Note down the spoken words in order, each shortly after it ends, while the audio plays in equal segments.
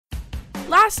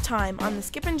Last time on the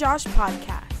Skip and Josh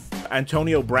podcast.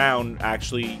 Antonio Brown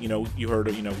actually, you heard,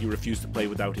 he refused to play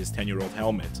without his 10-year-old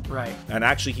helmet. Right. And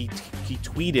actually he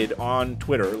tweeted on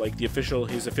Twitter, like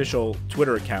his official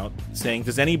Twitter account, saying,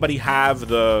 does anybody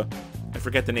have I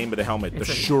forget the name of the helmet. It's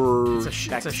a shot.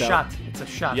 It's a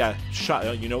shot. Yeah,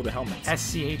 shot. You know the helmet.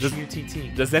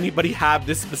 SCHUTT. Does anybody have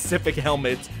this specific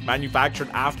helmet manufactured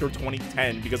after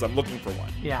 2010? Because I'm looking for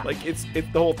one. Yeah. Like the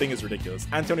whole thing is ridiculous.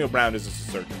 Antonio Brown is just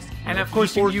a circus. And of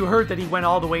course, you heard that he went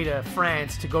all the way to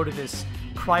France to go to this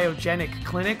cryogenic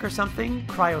clinic or something,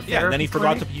 cryotherapy. Yeah, and then he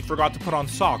forgot to put on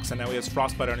socks, and now he has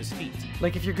frostbite on his feet.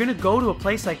 Like, if you're gonna go to a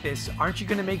place like this, aren't you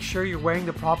gonna make sure you're wearing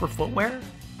the proper footwear?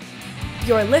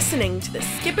 You're listening to the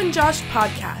Skip and Josh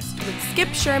podcast with Skip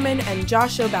Sherman and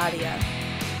Josh Obadia.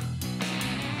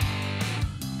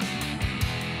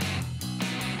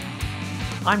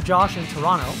 I'm Josh in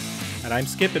Toronto. And I'm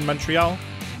Skip in Montreal.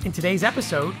 In today's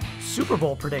episode, Super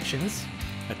Bowl predictions.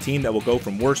 A team that will go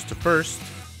from worst to first.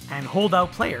 And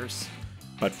holdout players.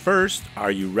 But first,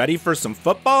 are you ready for some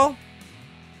football?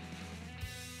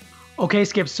 Okay,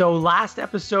 Skip, so last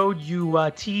episode you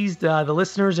teased the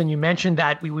listeners and you mentioned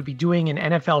that we would be doing an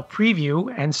NFL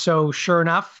preview. And so sure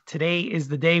enough, today is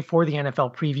the day for the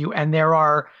NFL preview. And there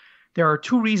are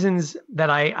two reasons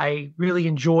that I really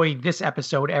enjoy this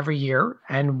episode every year.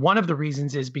 And one of the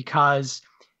reasons is because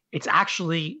it's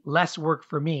actually less work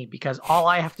for me, because all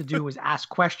I have to do is ask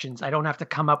questions. I don't have to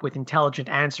come up with intelligent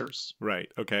answers.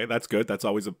 Right. Okay, that's good. That's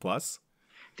always a plus.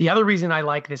 The other reason I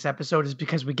like this episode is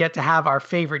because we get to have our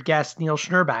favorite guest, Neil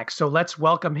Schnurbach. So let's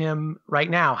welcome him right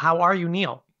now. How are you,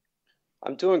 Neil?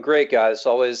 I'm doing great, guys.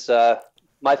 Always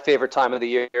my favorite time of the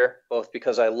year, both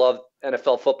because I love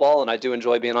NFL football and I do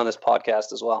enjoy being on this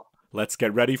podcast as well. Let's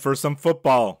get ready for some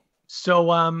football. So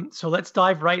let's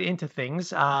dive right into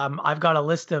things. I've got a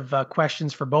list of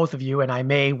questions for both of you, and I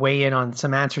may weigh in on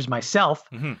some answers myself.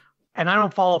 Mm-hmm. And I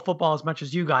don't follow football as much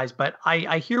as you guys, but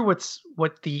I hear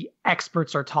what the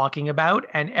experts are talking about,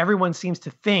 and everyone seems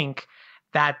to think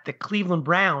that the Cleveland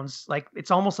Browns, like,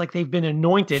 it's almost like they've been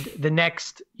anointed the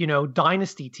next,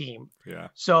 dynasty team. Yeah.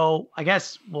 So I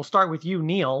guess we'll start with you,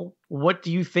 Neil. What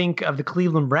do you think of the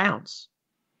Cleveland Browns?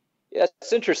 Yeah,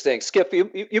 it's interesting. Skip,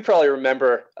 you probably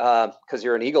remember, because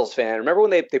you're an Eagles fan. Remember when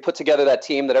they put together that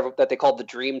team that they called the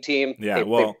Dream Team? Yeah,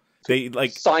 They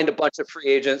signed a bunch of free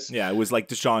agents. Yeah, it was like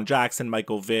Deshaun Jackson,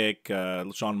 Michael Vick,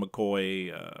 LaShawn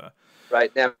McCoy.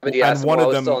 Right, and one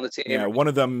of them, still on the team. Yeah, one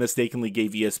of them mistakenly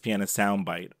gave ESPN a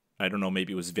soundbite. I don't know,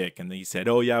 maybe it was Vick, and he said,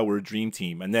 "Oh yeah, we're a dream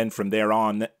team." And then from there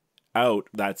on out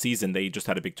that season, they just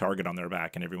had a big target on their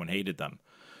back, and everyone hated them.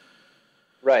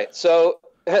 Right. So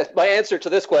my answer to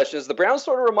this question is the Browns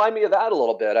sort of remind me of that a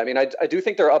little bit. I mean, I do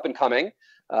think they're up and coming.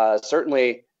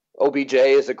 Certainly. OBJ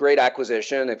is a great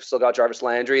acquisition. They've still got Jarvis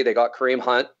Landry. They got Kareem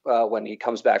Hunt when he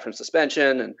comes back from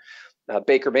suspension. And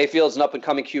Baker Mayfield's an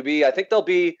up-and-coming QB. I think they'll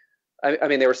be – I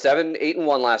mean, they were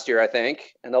 7-8-1 last year, I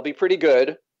think, and they'll be pretty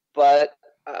good. But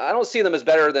I don't see them as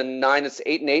better than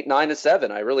 8-8,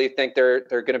 9-7. I really think they're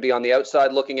going to be on the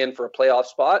outside looking in for a playoff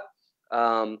spot,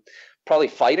 probably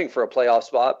fighting for a playoff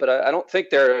spot. But I don't think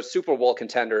they're a Super Bowl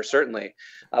contender, certainly.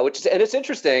 And it's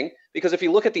interesting because if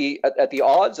you look at the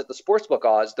odds, at the sportsbook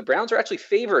odds, the Browns are actually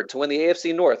favored to win the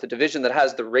AFC North, the division that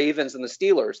has the Ravens and the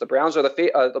Steelers. The Browns are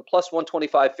the plus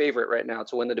 125 favorite right now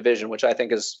to win the division, which I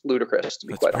think is ludicrous, to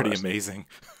be quite honest. That's pretty amazing.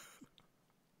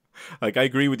 Like, I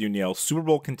agree with you, Neil. Super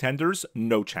Bowl contenders,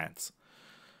 no chance.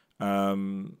 A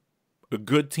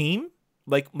good team,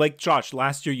 like Josh.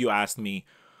 Last year you asked me,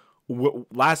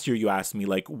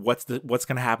 like, what's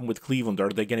going to happen with Cleveland? Are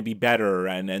they going to be better?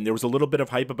 And there was a little bit of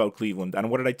hype about Cleveland. And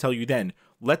what did I tell you then?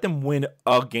 Let them win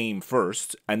a game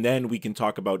first, and then we can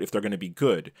talk about if they're going to be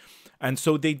good. And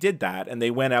so they did that, and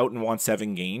they went out and won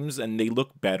 7 games, and they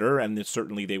look better. And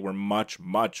certainly they were much,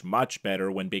 much, much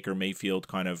better when Baker Mayfield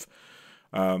kind of,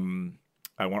 I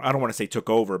don't want to say took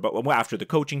over, but after the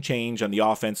coaching change and the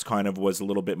offense kind of was a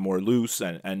little bit more loose,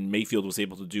 and Mayfield was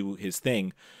able to do his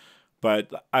thing.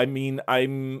 But I mean,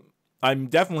 I'm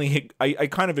definitely, I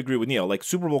kind of agree with Neil. Like,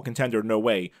 Super Bowl contender, no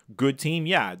way. Good team,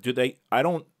 yeah.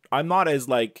 I'm not as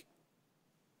doom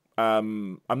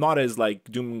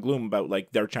and gloom about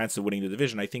like their chance of winning the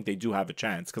division. I think they do have a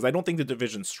chance because I don't think the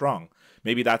division's strong.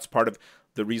 Maybe that's part of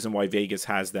the reason why Vegas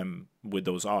has them with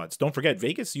those odds. Don't forget,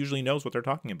 Vegas usually knows what they're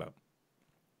talking about.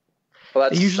 Well,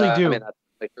 they usually do. I mean, that's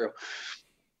really true.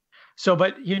 So,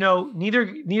 but neither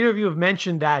of you have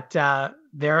mentioned that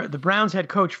the Browns head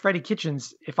coach Freddie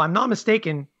Kitchens, if I'm not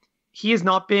mistaken, he has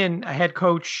not been a head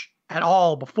coach at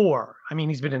all before. I mean,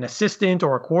 he's been an assistant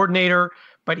or a coordinator,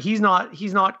 but he's not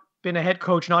been a head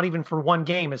coach, not even for one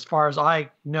game, as far as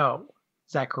I know.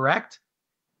 Is that correct?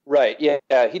 Right.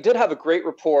 Yeah. He did have a great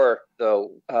rapport,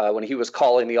 though, when he was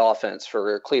calling the offense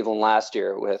for Cleveland last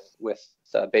year with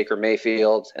Baker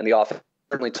Mayfield, and the offense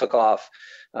certainly took off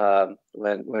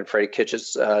when Freddie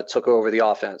Kitchens took over the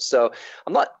offense. So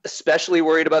I'm not especially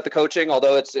worried about the coaching,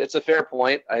 although it's a fair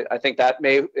point. I think that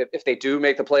if they do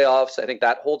make the playoffs, I think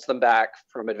that holds them back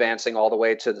from advancing all the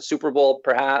way to the Super Bowl,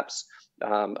 perhaps,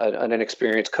 an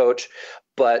inexperienced coach.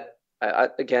 But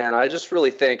again, I just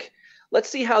really think, let's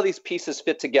see how these pieces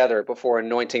fit together before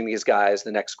anointing these guys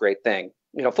the next great thing.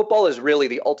 Football is really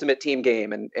the ultimate team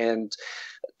game, and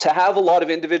to have a lot of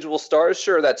individual stars,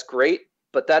 sure, that's great,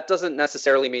 but that doesn't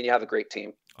necessarily mean you have a great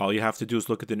team. All you have to do is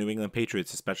look at the New England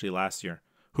Patriots, especially last year.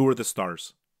 Who are the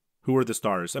stars? Who are the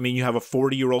stars? I mean, you have a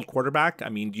 40-year-old quarterback. I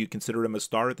mean, do you consider him a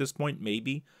star at this point?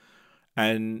 Maybe.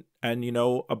 And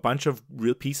a bunch of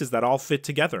real pieces that all fit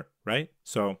together, right?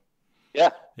 So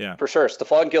yeah, for sure.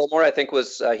 Stephon Gilmore, I think,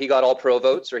 he got All-Pro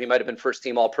votes, or he might have been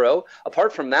first-team All-Pro.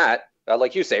 Apart from that,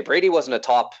 like you say, Brady wasn't a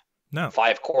top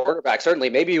 5 quarterback. Certainly,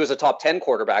 maybe he was a top 10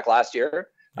 quarterback last year.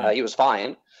 Yeah. He was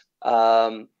fine.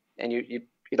 And you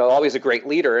always a great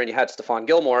leader, and you had Stephon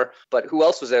Gilmore, but who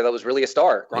else was there that was really a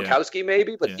star? Gronkowski,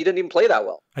 maybe, but he didn't even play that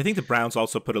well. I think the Browns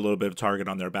also put a little bit of target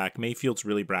on their back. Mayfield's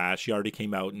really brash. He already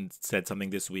came out and said something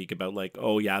this week about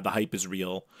oh yeah, the hype is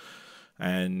real,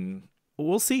 and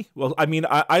we'll see. Well, I mean,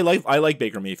 I like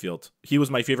Baker Mayfield. He was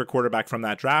my favorite quarterback from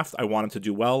that draft. I want him to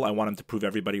do well. I want him to prove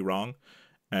everybody wrong,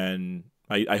 and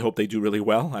I hope they do really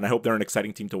well, and I hope they're an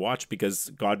exciting team to watch, because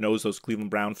God knows those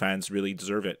Cleveland Brown fans really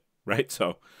deserve it, right?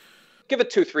 So give it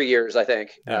 2-3 years, I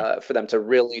think, for them to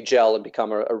really gel and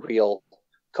become a real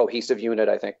cohesive unit,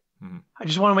 I think. Mm-hmm. I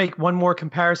just want to make one more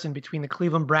comparison between the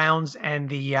Cleveland Browns and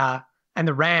the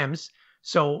Rams.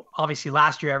 So obviously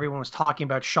last year, everyone was talking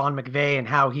about Sean McVay and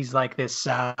how he's like this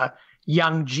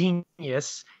young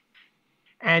genius.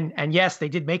 And yes, they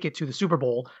did make it to the Super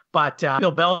Bowl, but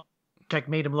Bill Belichick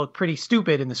made him look pretty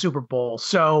stupid in the Super Bowl.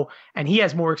 So, and he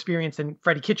has more experience than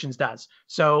Freddie Kitchens does.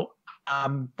 So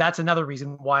that's another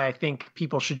reason why I think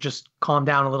people should just calm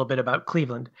down a little bit about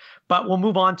Cleveland. But we'll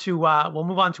move on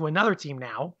to another team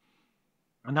now,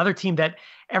 another team that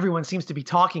everyone seems to be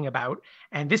talking about,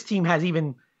 and this team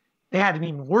they had an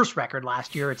even worse record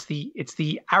last year. It's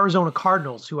the Arizona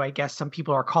Cardinals, who I guess some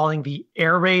people are calling the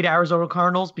air raid Arizona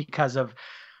Cardinals because of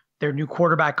their new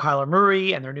quarterback Kyler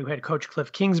Murray and their new head coach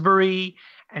Cliff Kingsbury.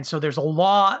 And so there's a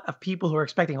lot of people who are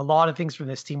expecting a lot of things from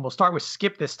this team. We'll start with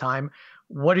Skip this time.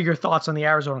 What are your thoughts on the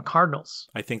Arizona Cardinals?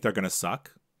 I think they're going to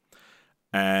suck.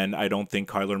 And I don't think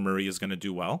Kyler Murray is going to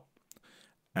do well.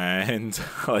 And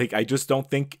I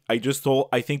think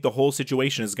the whole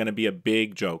situation is going to be a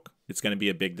big joke. It's going to be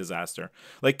a big disaster.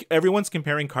 Like, everyone's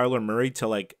comparing Kyler Murray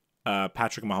to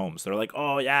Patrick Mahomes. They're like,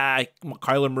 oh yeah,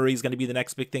 Kyler Murray is going to be the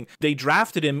next big thing. They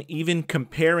drafted him even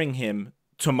comparing him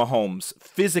to Mahomes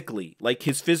physically, like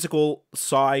his physical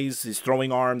size, his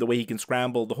throwing arm, the way he can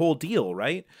scramble, the whole deal,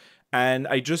 right? And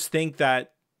I just think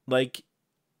that,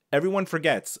 everyone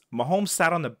forgets, Mahomes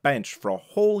sat on the bench for a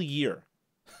whole year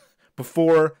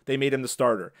before they made him the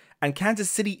starter. And Kansas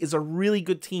City is a really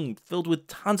good team filled with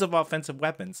tons of offensive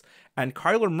weapons. And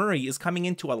Kyler Murray is coming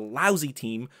into a lousy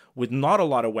team with not a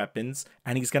lot of weapons,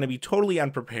 and he's going to be totally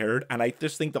unprepared. And I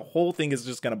just think the whole thing is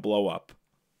just going to blow up.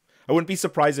 I wouldn't be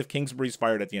surprised if Kingsbury's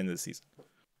fired at the end of the season.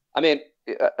 I mean,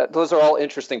 those are all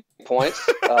interesting points.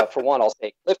 For one, I'll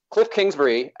say Cliff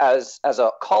Kingsbury, as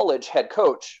a college head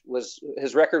coach,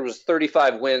 his record was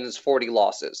 35 wins, 40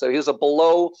 losses. So he was a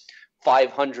below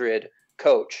 500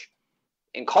 coach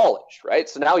in college, right?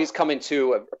 So now he's coming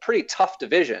to a pretty tough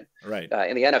division, right,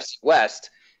 in the NFC West,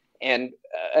 and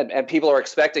people are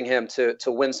expecting him to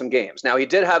win some games. Now, he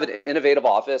did have an innovative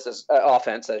offense,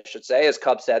 I should say, as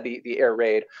Cub said, the air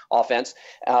raid offense.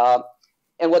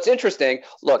 And what's interesting,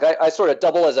 look, I sort of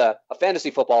double as a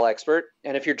fantasy football expert,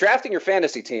 and if you're drafting your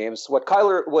fantasy teams, what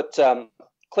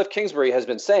Cliff Kingsbury has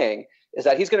been saying is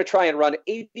that he's going to try and run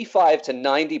 85 to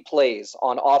 90 plays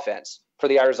on offense for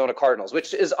the Arizona Cardinals,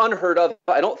 which is unheard of.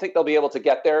 I don't think they'll be able to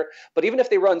get there. But even if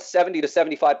they run 70 to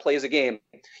 75 plays a game,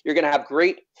 you're going to have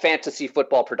great fantasy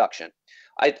football production.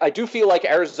 I do feel like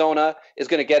Arizona is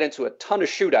going to get into a ton of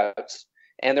shootouts,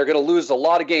 and they're going to lose a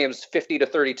lot of games 50 to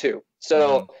 32.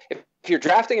 So if you're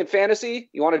drafting in fantasy,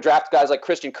 you want to draft guys like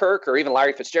Christian Kirk or even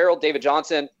Larry Fitzgerald, David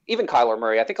Johnson, even Kyler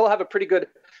Murray. I think he'll have a pretty good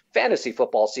fantasy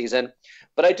football season.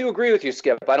 But I do agree with you,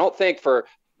 Skip. I don't think for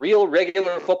real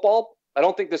regular football, I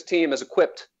don't think this team is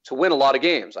equipped to win a lot of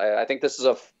games. I think this is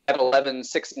a 5-11,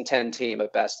 6-10 team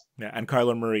at best. Yeah, and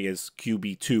Kyler Murray is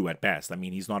QB2 at best. I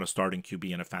mean, he's not a starting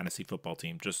QB in a fantasy football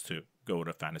team, just to go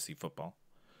to fantasy football.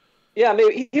 Yeah,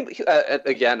 maybe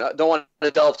again, don't want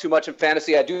to delve too much in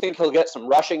fantasy. I do think he'll get some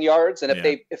rushing yards, and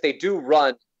if they do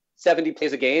run 70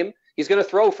 plays a game, he's going to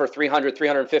throw for 300,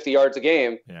 350 yards a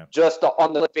game just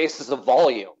on the basis of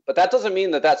volume. But that doesn't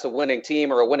mean that that's a winning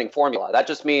team or a winning formula. That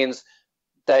just means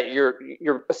that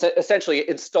you're essentially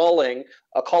installing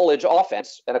a college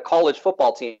offense and a college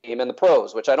football team in the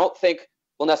pros, which I don't think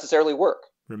will necessarily work.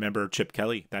 Remember Chip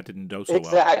Kelly? That didn't go so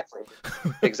well.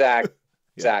 Exactly.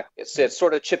 Yeah. It's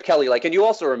sort of Chip Kelly like, and you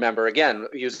also remember, again,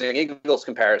 using Eagles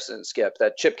comparison, Skip,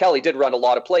 that Chip Kelly did run a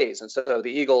lot of plays. And so the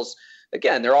Eagles,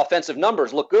 again, their offensive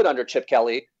numbers look good under Chip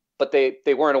Kelly, but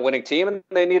they weren't a winning team, and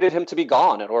they needed him to be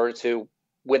gone in order to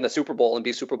win the Super Bowl and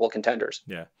be Super Bowl contenders.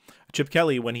 Yeah. Chip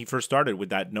Kelly, when he first started with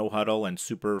that no huddle and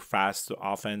super fast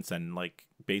offense and like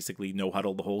basically no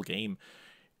huddle the whole game,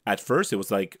 at first it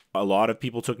was like a lot of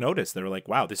people took notice. They were like,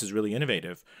 wow, this is really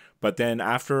innovative. But then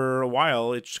after a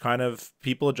while, it's kind of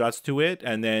people adjust to it,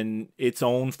 and then its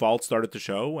own fault started to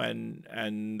show,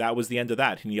 and that was the end of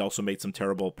that. And he also made some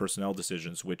terrible personnel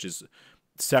decisions, which is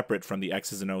separate from the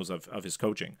X's and O's of his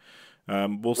coaching.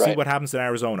 We'll see what happens in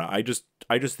Arizona. I just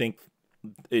think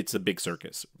it's a big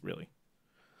circus, really.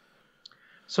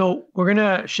 So we're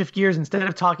going to shift gears. Instead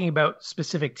of talking about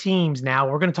specific teams now,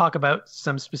 we're going to talk about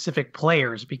some specific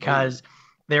players, because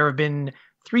there have been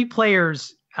 3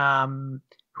 players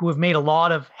who have made a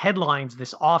lot of headlines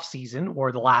this offseason,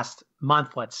 or the last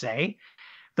month, let's say.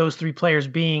 Those 3 players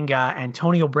being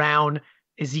Antonio Brown,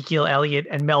 Ezekiel Elliott,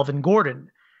 and Melvin Gordon.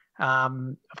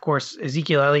 Of course,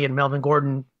 Ezekiel Elliott and Melvin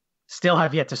Gordon still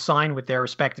have yet to sign with their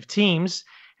respective teams.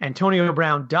 Antonio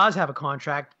Brown does have a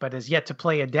contract, but has yet to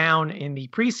play a down in the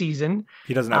preseason.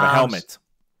 He doesn't have a helmet.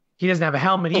 He doesn't have a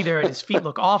helmet either, and his feet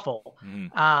look awful.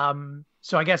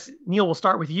 So I guess, Neil, we'll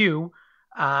start with you.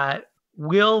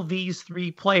 Will these 3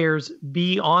 players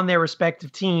be on their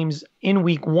respective teams in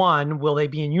week 1? Will they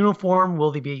be in uniform?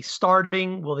 Will they be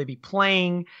starting? Will they be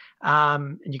playing?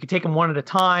 And you can take them one at a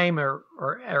time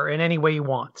or in any way you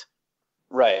want.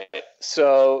 Right.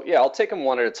 So, yeah, I'll take them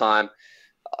one at a time.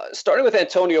 Starting with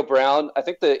Antonio Brown, I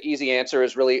think the easy answer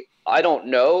is really, I don't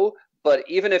know. But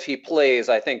even if he plays,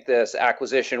 I think this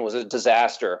acquisition was a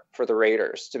disaster for the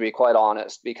Raiders, to be quite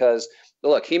honest, because,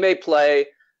 look, he may play,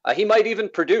 he might even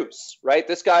produce, right?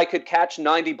 This guy could catch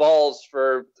 90 balls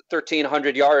for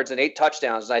 1,300 yards and 8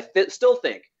 touchdowns. And I still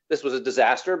think this was a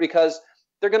disaster, because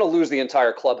they're going to lose the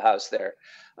entire clubhouse there.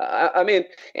 I mean,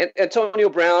 Antonio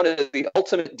Brown is the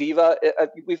ultimate diva.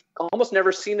 We've almost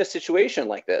never seen a situation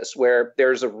like this, where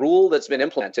there's a rule that's been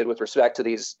implemented with respect to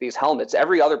these helmets.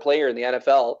 Every other player in the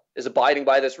NFL is abiding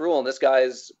by this rule, and this guy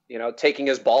is, taking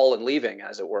his ball and leaving,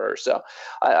 as it were. So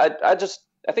I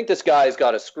think this guy's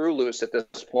got a screw loose at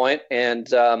this point,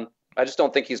 and I just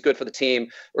don't think he's good for the team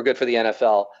or good for the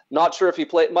NFL. Not sure if he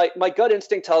played. My gut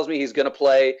instinct tells me he's going to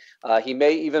play. He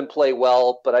may even play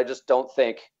well, but I just don't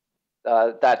think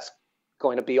that's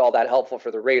going to be all that helpful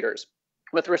for the Raiders.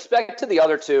 With respect to the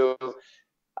other 2,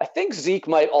 I think Zeke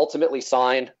might ultimately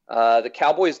sign. The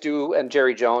Cowboys do, and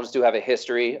Jerry Jones do, have a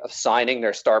history of signing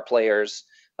their star players.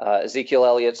 Ezekiel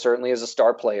Elliott certainly is a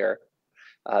star player.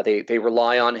 They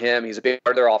rely on him. He's a big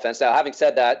part of their offense. Now, having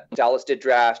said that, Dallas did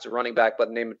draft a running back by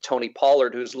the name of Tony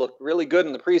Pollard, who's looked really good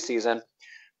in the preseason.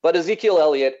 But Ezekiel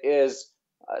Elliott is,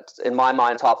 in my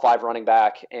mind, top 5 running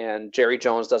back, and Jerry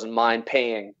Jones doesn't mind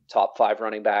paying top 5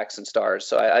 running backs and stars.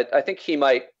 So I think he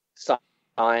might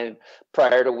sign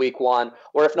prior to week 1.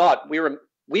 Or if not,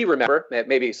 we remember,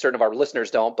 maybe certain of our listeners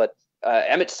don't, but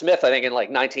Emmitt Smith, I think in like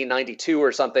 1992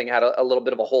 or something, had a little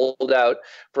bit of a holdout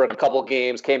for a couple of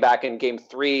games, came back in game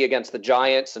 3 against the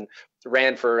Giants and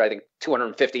ran for, I think,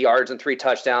 250 yards and 3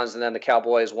 touchdowns. And then the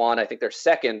Cowboys won, I think, their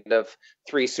second of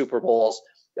 3 Super Bowls.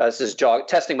 This is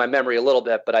testing my memory a little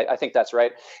bit, but I think that's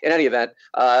right. In any event,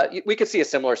 we could see a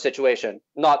similar situation,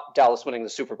 not Dallas winning the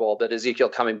Super Bowl, but Ezekiel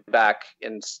coming back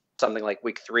in something like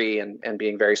week 3 and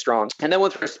being very strong. And then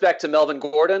with respect to Melvin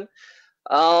Gordon,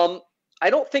 I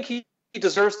don't think he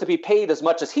deserves to be paid as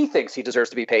much as he thinks he deserves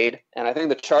to be paid. And I think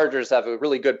the Chargers have a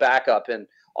really good backup in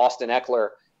Austin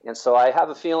Eckler. And so I have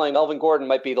a feeling Melvin Gordon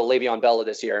might be the Le'Veon Bell of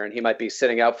this year, and he might be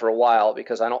sitting out for a while,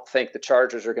 because I don't think the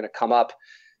Chargers are going to come up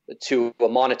to a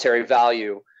monetary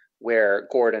value where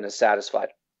Gordon is satisfied.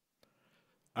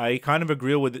 I kind of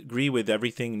agree with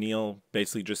everything Neil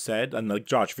basically just said. And like,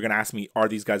 Josh, if you're going to ask me, are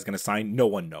these guys going to sign? No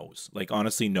one knows. Like,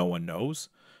 honestly, no one knows.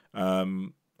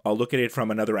 I'll look at it from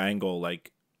another angle.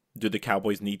 Like, do the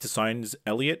Cowboys need to sign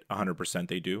Elliott? 100%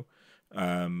 they do.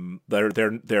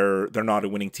 They're not a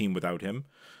winning team without him.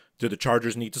 Do the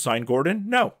Chargers need to sign Gordon?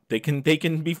 No, they can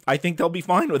be. I think they'll be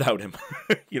fine without him.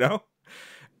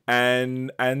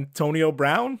 And Antonio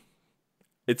Brown,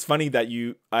 It's funny that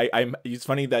it's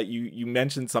funny that you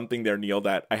mentioned something there, Neil,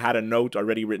 that I had a note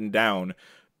already written down,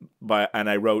 and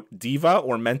I wrote diva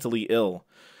or mentally ill.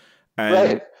 And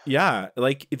right. yeah,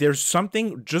 like there's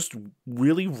something just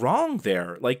really wrong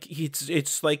there. Like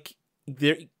it's like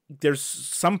there's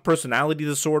some personality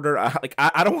disorder.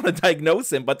 I don't want to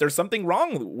diagnose him, but there's something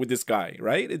wrong with this guy,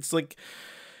 right? It's like,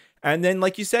 and then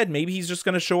like you said, maybe he's just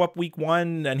gonna show up week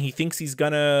 1 and he thinks he's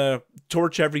gonna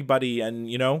torch everybody, and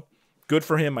good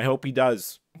for him. I hope he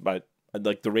does. But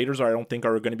like the Raiders I don't think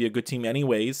are going to be a good team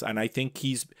anyways, and I think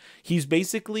he's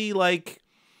basically like,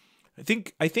 I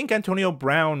think Antonio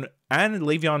Brown and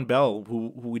Le'Veon Bell,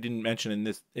 who we didn't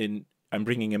mention I'm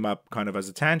bringing him up kind of as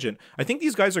a tangent. I think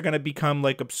these guys are going to become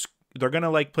like they're going to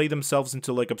like play themselves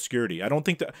into like obscurity. I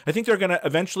think they're going to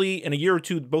eventually, in a year or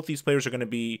two, both these players are going to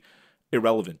be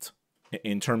irrelevant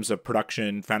in terms of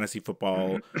production, fantasy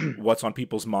football, what's on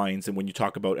people's minds, and when you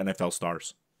talk about NFL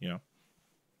stars, Well,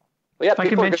 yeah, if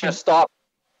people are going to stop.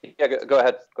 Yeah, go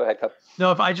ahead. Go ahead, Cup.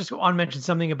 No, if I just want to mention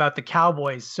something about the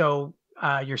Cowboys. So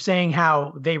you're saying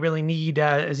how they really need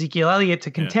Ezekiel Elliott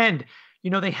to contend.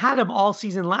 Yeah. They had him all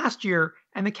season last year,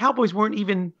 and the Cowboys weren't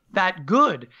even that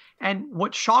good. And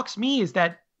what shocks me is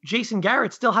that Jason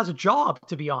Garrett still has a job,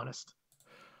 to be honest.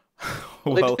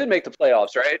 Well, they did make the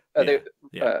playoffs, right?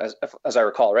 As I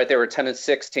recall, right? They were a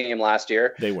 10-6 team last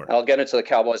year. They were. I'll get into the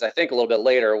Cowboys, I think, a little bit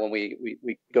later when we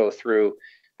go through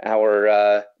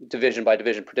our division by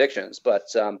division predictions. But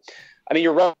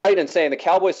you're right in saying the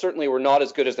Cowboys certainly were not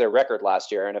as good as their record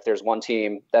last year. And if there's one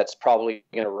team that's probably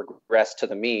going to regress to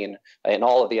the mean in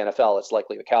all of the NFL, it's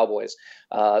likely the Cowboys.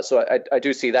 So I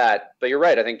do see that. But you're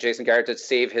right. I think Jason Garrett did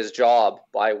save his job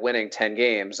by winning 10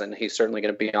 games, and he's certainly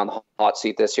going to be on the hot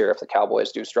seat this year if the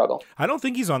Cowboys do struggle. I don't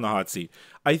think he's on the hot seat.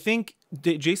 I think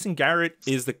Jason Garrett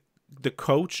is the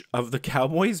coach of the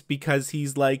Cowboys because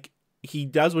he's like, he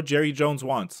does what Jerry Jones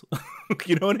wants.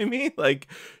 You know what I mean? Like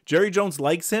Jerry Jones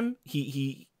likes him.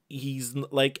 He's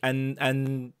like,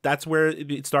 and that's where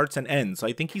it starts and ends. So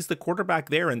I think he's the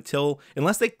quarterback there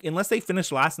unless they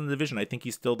finish last in the division. I think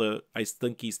he's still the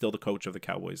coach of the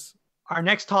Cowboys. Our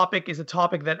next topic is a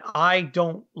topic that I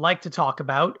don't like to talk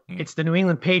about. It's the New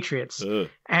England Patriots.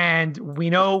 And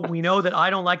we know that I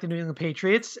don't like the New England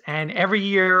Patriots. And every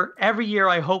year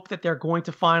I hope that they're going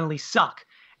to finally suck,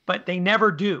 but they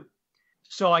never do.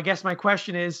 So I guess my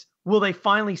question is, will they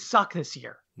finally suck this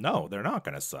year? No, they're not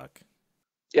going to suck.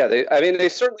 Yeah, they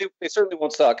certainly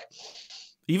won't suck.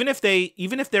 Even if they're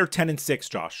 10-6,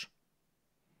 Josh,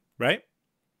 right?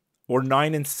 Or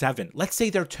 9-7. Let's say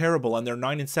they're terrible and they're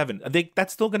 9-7.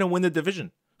 That's still going to win the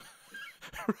division,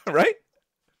 right?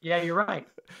 Yeah, you're right.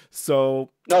 So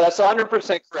no, that's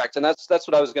 100% correct, and that's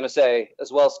what I was going to say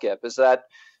as well. Skip, is that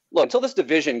look, until this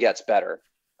division gets better.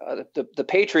 The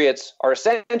Patriots are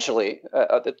essentially,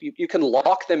 you can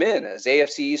lock them in as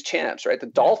AFC East champs, right? The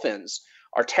Dolphins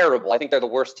are terrible. I think they're the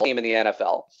worst team in the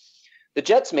NFL. The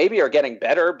Jets maybe are getting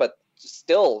better, but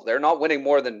still they're not winning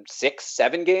more than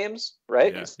 6-7 games,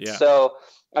 right? Yeah. So,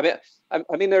 I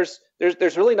mean, there's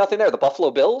really nothing there. The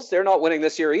Buffalo Bills, they're not winning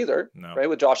this year either, right?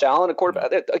 With Josh Allen, a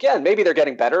quarterback. No. Again, maybe they're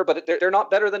getting better, but they're not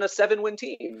better than a 7-win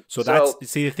team. So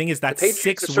the thing is that's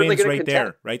 6 wins right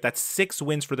there, right? That's 6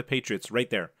 wins for the Patriots right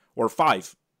there, or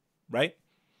 5, right?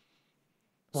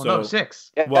 Well, no,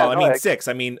 6. Yeah, well, I mean 6.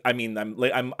 I mean,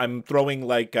 I'm throwing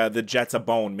like the Jets a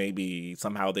bone. Maybe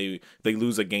somehow they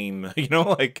lose a game.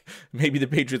 Like maybe the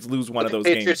Patriots lose one of those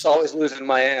games. Patriots always lose in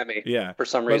Miami. Yeah, for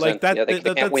some reason. Like that, they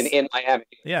can't win in Miami.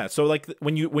 Yeah, so like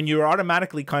when you're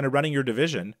automatically kind of running your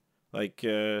division, like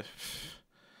I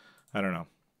don't know.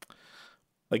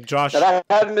 Like Josh, that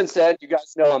hasn't been said. You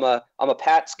guys know I'm a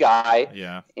Pats guy.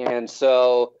 Yeah, and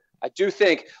so. I do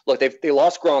think, look, they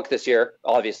lost Gronk this year,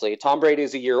 obviously. Tom Brady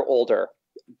is a year older.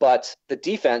 But the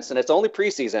defense, and it's only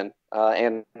preseason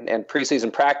and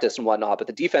preseason practice and whatnot, but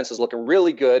the defense is looking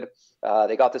really good.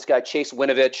 They got this guy, Chase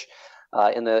Winovich,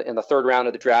 in the third round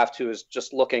of the draft, who is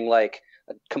just looking like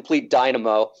a complete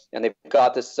dynamo. And they've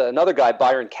got this another guy,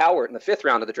 Byron Cowart, in the 5th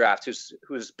round of the draft,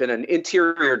 who's been an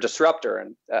interior disruptor.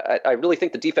 And I really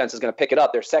think the defense is going to pick it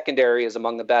up. Their secondary is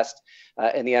among the best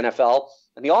in the NFL.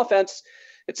 And the offense,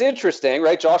 it's interesting,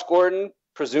 right? Josh Gordon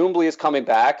presumably is coming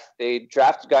back. They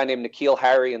drafted a guy named N'Keal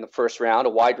Harry in the 1st round,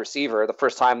 a wide receiver, the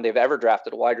first time they've ever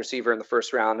drafted a wide receiver in the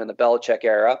 1st round in the Belichick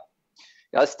era.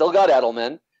 They still got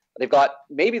Edelman. They've got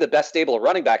maybe the best stable of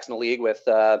running backs in the league with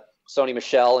Sony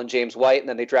Michel and James White, and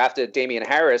then they drafted Damian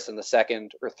Harris in the 2nd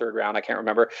or 3rd round, I can't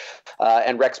remember,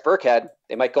 and Rex Burkhead.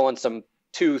 They might go in some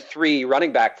 2-3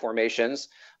 running back formations.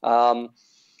 I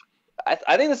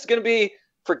think this is going to be,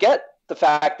 forget the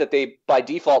fact that they by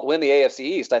default win the AFC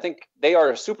East. I think they are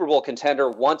a Super Bowl contender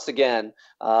once again.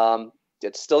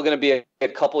 it's still going to be a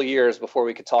couple years before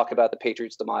we could talk about the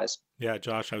Patriots' demise. Yeah,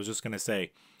 Josh, I was just going to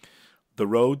say, the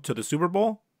road to the Super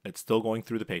Bowl, it's still going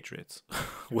through the Patriots,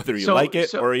 whether you like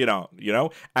it or you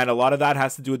don't, And a lot of that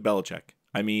has to do with Belichick.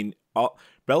 I mean,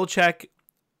 Belichick,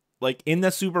 like in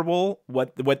the Super Bowl,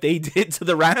 what they did to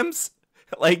the Rams,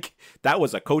 like that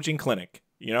was a coaching clinic.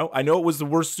 I know it was the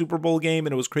worst Super Bowl game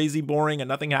and it was crazy boring and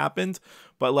nothing happened,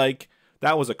 but like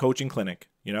that was a coaching clinic,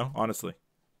 honestly.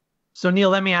 So, Neil,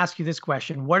 let me ask you this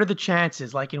question. What are the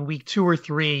chances, like in week 2 or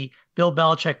 3, Bill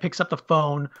Belichick picks up the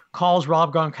phone, calls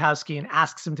Rob Gronkowski, and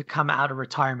asks him to come out of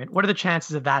retirement? What are the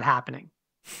chances of that happening?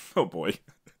 Oh, boy.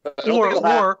 Or what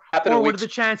are the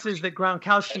chances that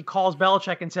Gronkowski calls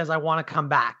Belichick and says, I want to come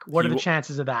back? What are the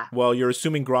chances of that? Well, you're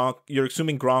assuming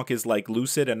Gronk is like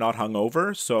lucid and not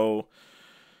hungover, so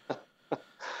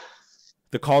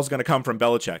the call's going to come from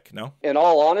Belichick, no? In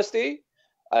all honesty,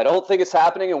 I don't think it's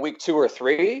happening in week 2 or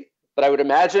 3. But I would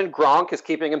imagine Gronk is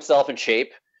keeping himself in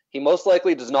shape. He most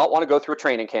likely does not want to go through a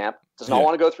training camp, does not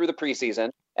want to go through the preseason,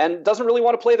 and doesn't really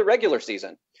want to play the regular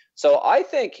season. So I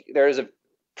think there is a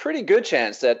pretty good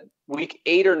chance that week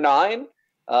 8 or 9,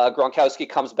 Gronkowski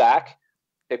comes back.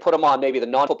 They put him on maybe the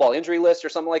non-football injury list or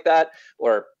something like that,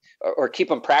 or keep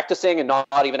him practicing and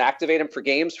not even activate him for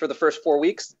games for the first 4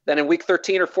 weeks. Then in week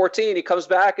 13 or 14, he comes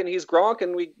back and he's Gronk,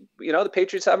 and the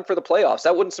Patriots have him for the playoffs.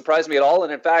 That wouldn't surprise me at all.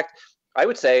 And in fact, I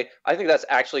would say I think that's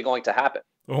actually going to happen.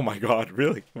 Oh my God,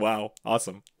 really? Wow,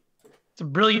 awesome. It's a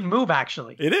brilliant move,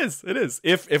 actually. It is.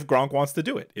 If Gronk wants to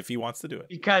do it, if he wants to do it.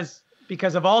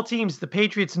 Because of all teams, the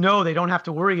Patriots know they don't have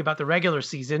to worry about the regular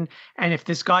season. And if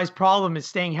this guy's problem is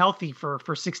staying healthy for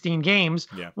 16 games,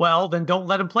 well, then don't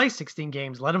let him play 16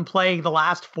 games. Let him play the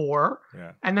last 4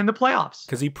 and then the playoffs.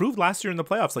 Because he proved last year in the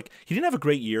playoffs, like he didn't have a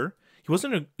great year. He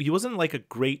wasn't like a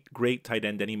great tight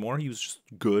end anymore. He was just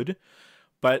good.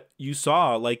 But you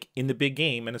saw, like, in the big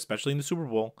game, and especially in the Super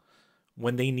Bowl,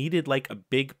 when they needed, like, a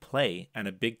big play and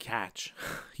a big catch,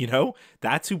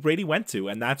 that's who Brady went to,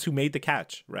 and that's who made the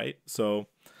catch, right? So,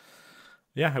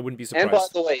 yeah, I wouldn't be surprised. And by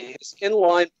the way, his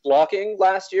inline blocking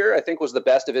last year, I think, was the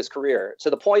best of his career. To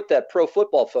the point that Pro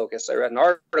Football Focus, I read an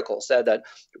article, said that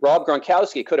Rob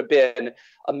Gronkowski could have been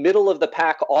a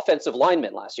middle-of-the-pack offensive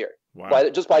lineman last year. Wow.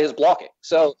 Just by his blocking.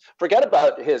 So forget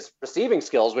about his receiving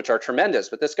skills, which are tremendous.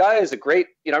 But this guy is a great,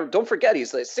 don't forget,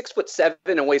 he's like 6'7"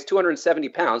 and weighs 270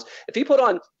 pounds. If he put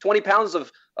on 20 pounds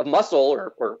of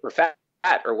muscle or fat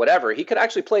or whatever, he could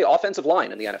actually play offensive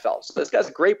line in the NFL. So this guy's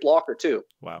a great blocker too.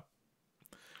 Wow.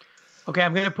 Okay,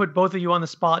 I'm going to put both of you on the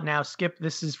spot now. Skip,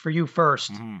 this is for you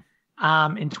first.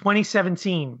 Mm-hmm. In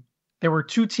 2017, there were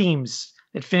 2 teams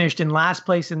that finished in last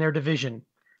place in their division,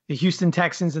 the Houston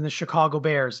Texans and the Chicago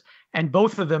Bears, and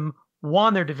both of them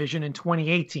won their division in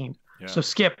 2018. Yeah. So,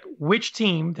 Skip, which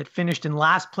team that finished in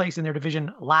last place in their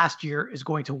division last year is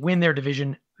going to win their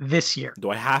division this year? Do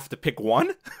I have to pick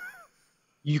one?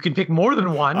 You can pick more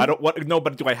than one.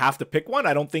 But do I have to pick one?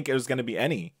 I don't think there's going to be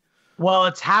any. Well,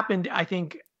 it's happened, I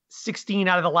think, 16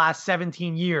 out of the last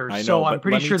 17 years. I know, so I'm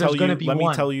pretty sure there's going to be one. Let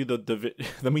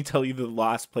me tell you the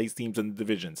last place teams in the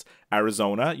divisions.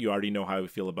 Arizona, you already know how I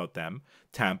feel about them.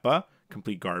 Tampa,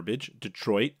 complete garbage.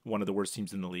 Detroit, one of the worst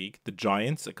teams in the league. The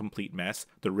Giants, a complete mess.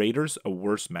 The Raiders, a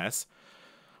worse mess.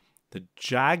 The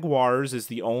Jaguars is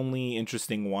the only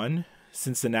interesting one.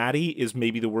 Cincinnati is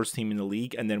maybe the worst team in the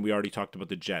league. And then we already talked about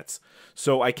the Jets.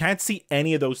 So I can't see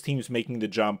any of those teams making the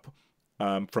jump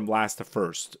from last to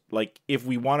first. Like, if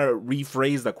we want to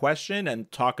rephrase the question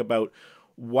and talk about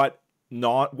what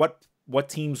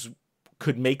teams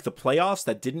could make the playoffs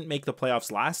that didn't make the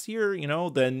playoffs last year,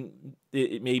 then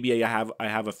maybe I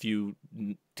have a few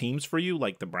teams for you,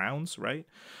 like the Browns, right?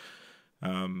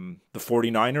 The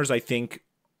 49ers, I think,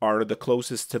 are the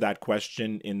closest to that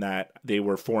question in that they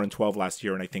were 4-12 last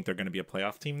year, and I think they're going to be a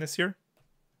playoff team this year.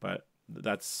 But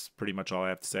that's pretty much all I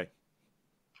have to say.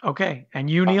 Okay, and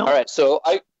you, Neil? All right, so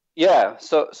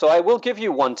I will give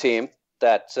you one team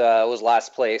that was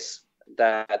last place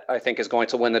that I think is going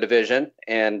to win the division,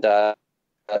 and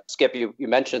Skip, you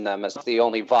mentioned them as the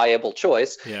only viable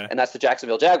choice, and that's the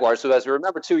Jacksonville Jaguars, who, as we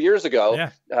remember 2 years ago,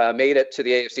 made it to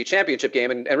the AFC Championship game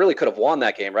and really could have won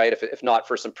that game, right, if not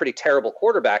for some pretty terrible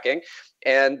quarterbacking.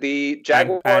 And the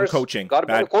Jaguars and coaching. Got a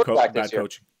better quarterback this year.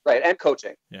 Coaching. Right, and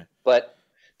coaching. Yeah. But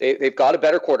they've got a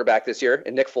better quarterback this year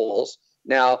in Nick Foles.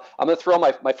 Now, I'm going to throw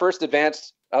my first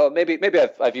advanced. Maybe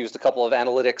I've used a couple of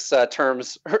analytics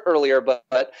terms earlier, but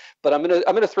I'm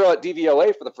gonna throw out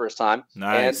DVOA for the first time.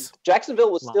 Nice. And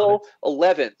Jacksonville was still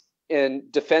 11th in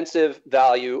defensive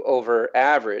value over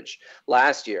average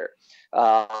last year.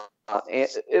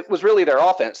 It was really their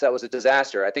offense that was a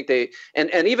disaster. I think they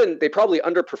probably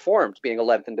underperformed being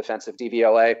 11th in defensive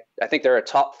DVOA. I think they're a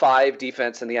top 5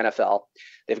 defense in the NFL.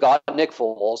 They've got Nick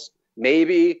Foles.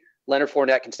 Maybe Leonard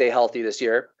Fournette can stay healthy this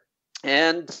year.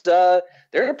 And they're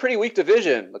in a pretty weak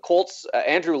division. The Colts,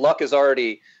 Andrew Luck is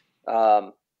already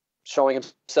showing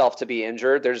himself to be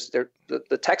injured.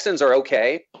 The Texans are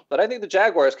okay, but I think the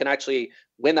Jaguars can actually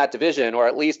win that division or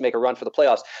at least make a run for the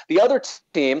playoffs. The other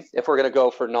team, if we're going to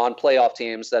go for non-playoff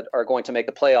teams that are going to make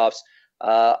the playoffs,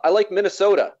 I like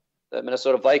Minnesota, the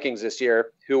Minnesota Vikings this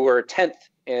year, who were 10th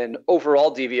in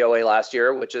overall DVOA last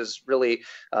year, which is really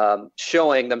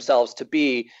showing themselves to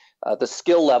be the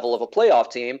skill level of a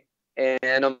playoff team.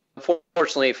 And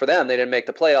unfortunately for them, they didn't make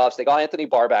the playoffs. They got Anthony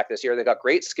Barr back this year. They got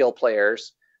great skill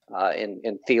players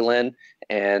in Thielen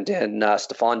and in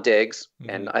Stephon Diggs. Mm-hmm.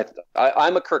 And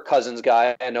I'm a Kirk Cousins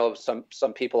guy. I know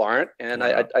some people aren't. And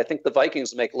I think the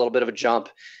Vikings make a little bit of a jump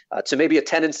to maybe a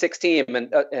 10-6 team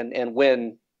and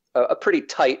win a pretty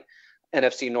tight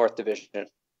NFC North division.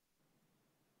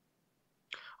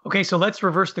 Okay, so let's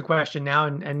reverse the question now.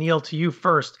 And Neil, to you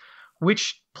first.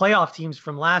 Which playoff teams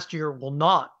from last year will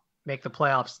not make the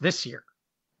playoffs this year?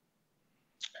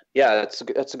 Yeah,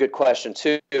 that's a good question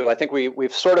too. I think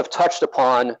we've sort of touched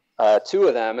upon 2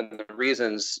 of them and the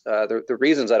reasons I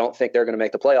don't think they're going to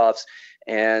make the playoffs.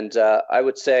 And I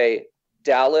would say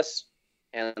Dallas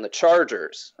and the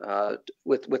Chargers.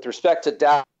 With respect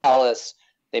to Dallas,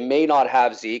 they may not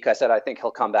have Zeke. I said I think he'll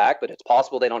come back, but it's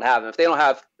possible they don't have him. If they don't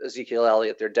have Ezekiel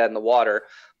Elliott, they're dead in the water.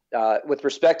 With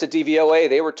respect to DVOA,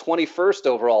 they were 21st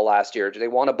overall last year. They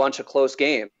won a bunch of close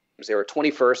games. They were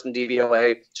 21st in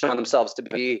DVOA, showing themselves to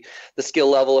be the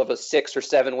skill level of a 6 or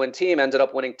 7 win team, ended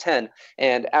up winning 10.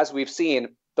 And as we've seen,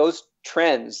 those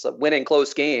trends of winning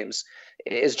close games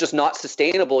is just not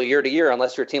sustainable year to year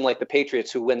unless you're a team like the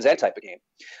Patriots who wins that type of game.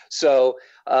 So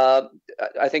I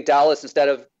think Dallas, instead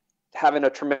of having a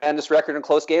tremendous record in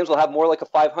close games, will have more like a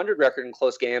 500 record in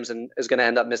close games and is going to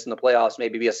end up missing the playoffs,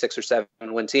 maybe be a 6 or 7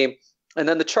 win team. And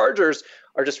then the Chargers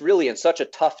are just really in such a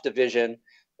tough division.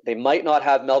 They might not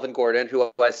have Melvin Gordon,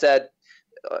 who I said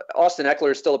Austin Eckler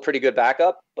is still a pretty good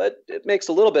backup, but it makes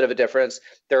a little bit of a difference.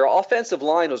 Their offensive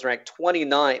line was ranked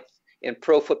 29th in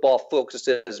Pro Football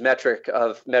Focus's metric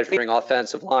of measuring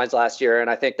offensive lines last year, and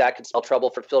I think that could spell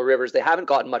trouble for Phil Rivers. They haven't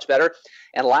gotten much better.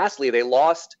 And lastly, they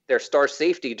lost their star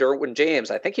safety, Derwin James.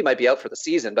 I think he might be out for the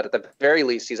season, but at the very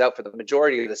least, he's out for the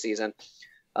majority of the season.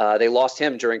 They lost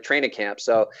him during training camp.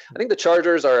 So I think the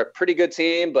Chargers are a pretty good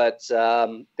team, but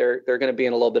they're going to be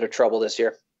in a little bit of trouble this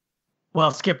year.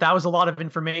 Well, Skip, that was a lot of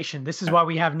information. This is why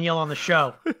we have Neil on the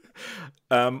show.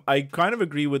 I kind of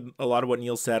agree with a lot of what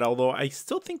Neil said, although I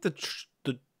still think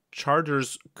the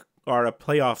Chargers are a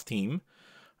playoff team.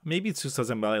 Maybe it's just because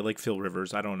I like Phil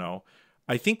Rivers. I don't know.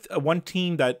 I think one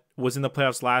team that was in the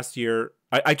playoffs last year,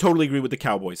 I totally agree with the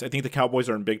Cowboys. I think the Cowboys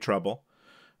are in big trouble.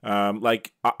 I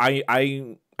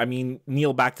mean,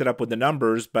 Neil backed it up with the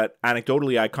numbers, but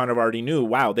anecdotally, I kind of already knew,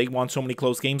 wow, they won so many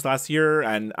close games last year,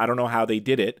 and I don't know how they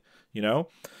did it, you know?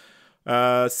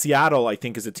 Seattle, I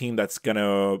think, is a team that's going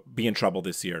to be in trouble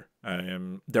this year.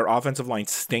 Their offensive line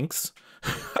stinks.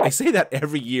 I say that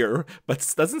every year, but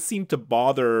it doesn't seem to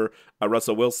bother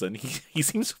Russell Wilson. He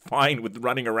seems fine with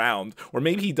running around, or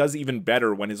maybe he does even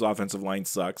better when his offensive line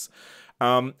sucks.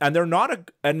 And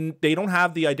they don't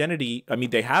have the identity. I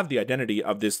mean, they have the identity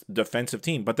of this defensive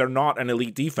team, but they're not an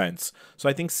elite defense. So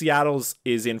I think Seattle's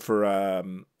is in for a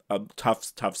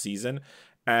tough season.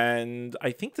 And I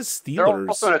think the Steelers... They're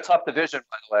also in a tough division,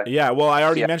 by the way. Yeah, well, I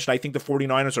already mentioned, I think the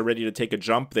 49ers are ready to take a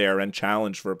jump there and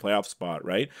challenge for a playoff spot,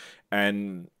 right?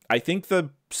 And I think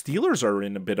the Steelers are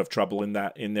in a bit of trouble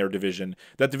in their division.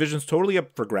 That division's totally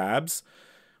up for grabs.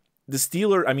 The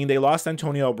Steelers, I mean, they lost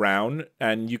Antonio Brown,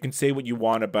 and you can say what you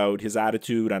want about his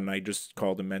attitude, and I just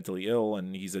called him mentally ill,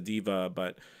 and he's a diva,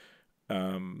 but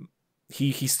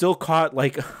he still caught,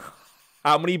 like,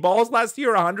 how many balls last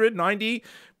year? 190?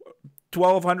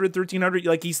 1,200, 1,300,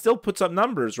 like he still puts up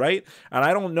numbers, right? And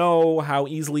I don't know how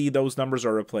easily those numbers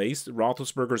are replaced.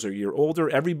 Roethlisberger's a year older.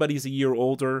 Everybody's a year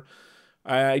older.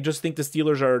 I just think the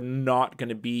Steelers are not going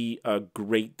to be a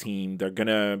great team. They're going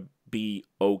to be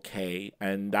okay,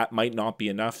 and that might not be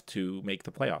enough to make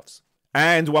the playoffs.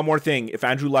 And one more thing, if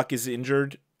Andrew Luck is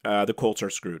injured, the Colts are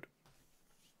screwed.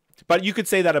 But you could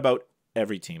say that about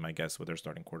every team, I guess, with their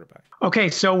starting quarterback. Okay,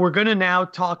 so we're going to now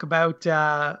talk about...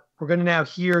 We're going to now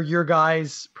hear your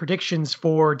guys' predictions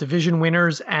for division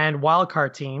winners and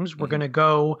wildcard teams. We're going to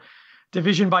go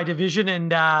division by division,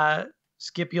 and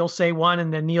Skip, you'll say one,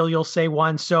 and then Neil, you'll say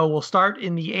one. So we'll start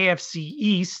in the AFC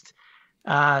East.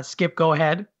 Skip, go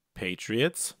ahead.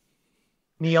 Patriots.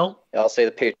 Neil? I'll say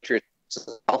the Patriots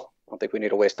I don't think we need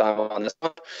to waste time on this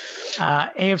one.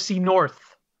 AFC North.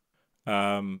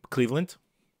 Cleveland.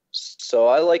 So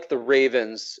I like the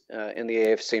Ravens in the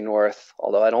AFC North,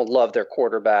 although I don't love their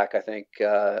quarterback. I think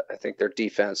their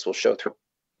defense will show through.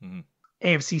 Mm-hmm.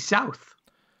 AFC South.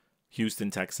 Houston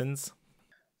Texans.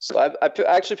 So I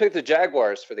actually picked the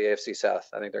Jaguars for the AFC South.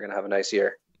 I think they're going to have a nice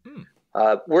year.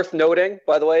 Worth noting,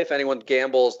 by the way, if anyone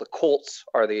gambles, the Colts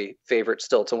are the favorite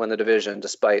still to win the division,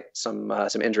 despite some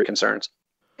injury concerns.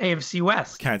 AFC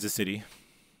West. Kansas City.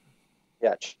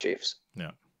 Yeah, Chiefs.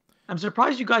 Yeah. I'm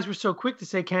surprised you guys were so quick to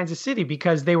say Kansas City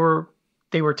because they were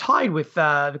tied with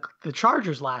the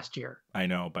Chargers last year. I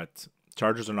know, but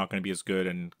Chargers are not going to be as good,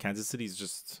 and Kansas City's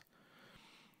just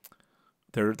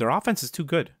their offense is too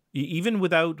good. Even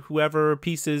without whoever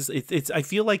pieces, it's I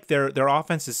feel like their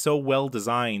offense is so well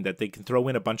designed that they can throw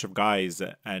in a bunch of guys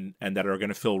and that are going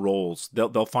to fill roles.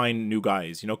 They'll find new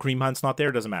guys. Kareem Hunt's not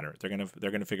there, doesn't matter.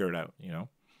 They're gonna figure it out.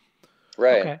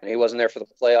 Right. Okay. And he wasn't there for the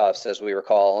playoffs, as we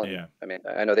recall. And, yeah. I mean,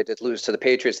 I know they did lose to the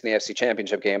Patriots in the FC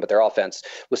Championship game, but their offense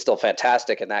was still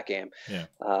fantastic in that game. Yeah.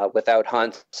 Without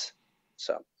Hunt.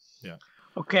 So. Yeah.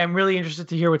 Okay, I'm really interested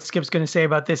to hear what Skip's going to say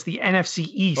about this. The NFC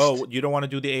East. Oh, you don't want to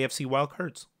do the AFC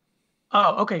wildcards?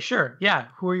 Oh, okay, sure. Yeah.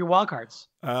 Who are your wildcards?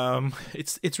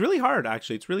 It's really hard,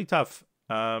 actually. It's really tough.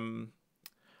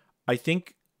 I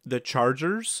think the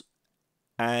Chargers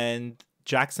and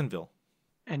Jacksonville.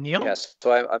 And Neil? Yes.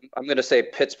 So I'm going to say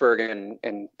Pittsburgh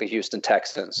and the Houston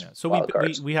Texans. Yeah. So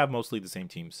we have mostly the same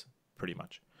teams, pretty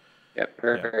much. Yeah,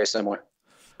 very similar.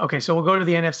 Okay, so we'll go to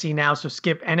the NFC now. So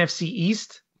Skip, NFC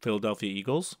East. Philadelphia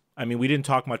Eagles. I mean, we didn't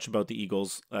talk much about the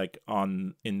Eagles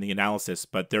in the analysis,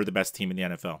 but they're the best team in the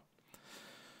NFL.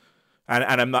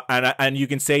 And I'm not, and you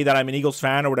can say that I'm an Eagles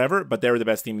fan or whatever, but they're the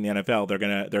best team in the NFL.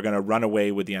 They're gonna run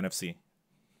away with the NFC.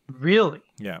 Really?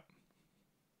 Yeah.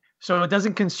 So it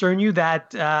doesn't concern you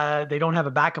that they don't have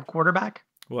a backup quarterback?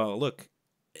 Well, look,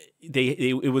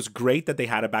 it was great that they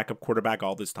had a backup quarterback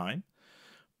all this time,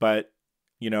 but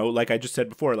like I just said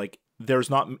before, like there's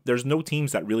no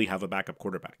teams that really have a backup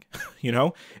quarterback.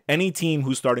 Any team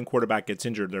whose starting quarterback gets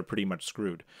injured, they're pretty much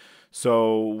screwed.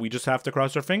 So we just have to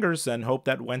cross our fingers and hope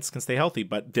that Wentz can stay healthy.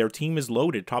 But their team is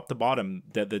loaded, top to bottom.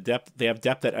 The depth, they have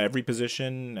depth at every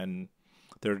position, and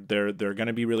they're going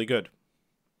to be really good.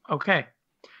 Okay,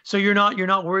 so you're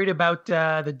not worried about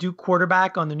the Duke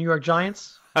quarterback on the New York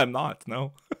Giants? I'm not,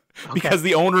 no, Okay. because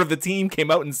the owner of the team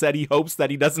came out and said he hopes that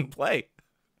he doesn't play.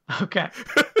 Okay.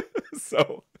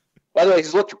 So. By the way,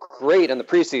 he's looked great in the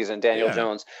preseason, Daniel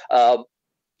Jones.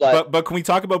 But can we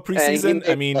talk about preseason?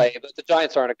 I mean, but the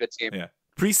Giants aren't a good team. Yeah,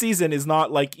 preseason is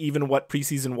not like even what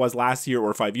preseason was last year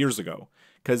or 5 years ago,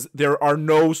 because there are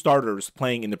no starters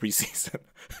playing in the preseason.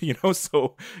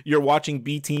 So you're watching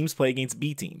B teams play against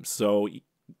B teams. So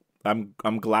I'm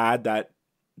glad that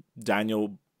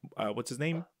Daniel, what's his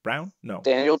name? Brown? No,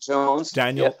 Daniel Jones.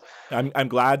 Daniel. Yep. I'm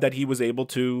glad that he was able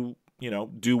to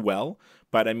do well.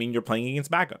 But I mean, you're playing against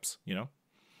backups.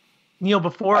 Neil,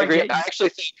 before I agree. I actually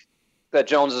think that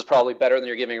Jones is probably better than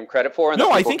you're giving him credit for. And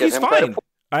no, I think he's fine.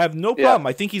 I have no problem. Yeah.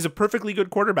 I think he's a perfectly good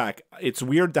quarterback. It's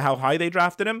weird how high they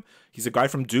drafted him. He's a guy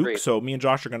from Duke, Agreed. So me and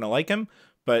Josh are going to like him.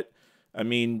 But, I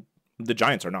mean, the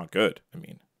Giants are not good. I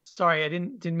mean, sorry, I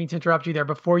didn't mean to interrupt you there.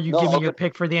 Before you give me your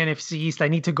pick for the NFC East, I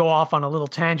need to go off on a little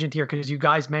tangent here because you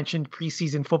guys mentioned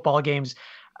preseason football games.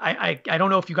 I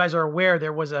don't know if you guys are aware,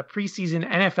 there was a preseason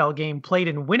NFL game played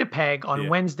in Winnipeg on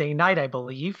Wednesday night, I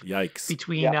believe. Yikes.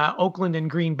 Between Oakland and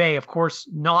Green Bay. Of course,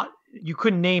 you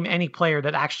couldn't name any player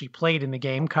that actually played in the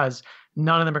game because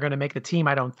none of them are going to make the team,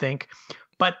 I don't think.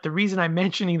 But the reason I'm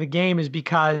mentioning the game is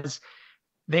because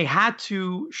they had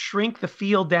to shrink the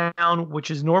field down,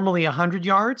 which is normally 100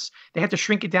 yards. They had to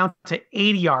shrink it down to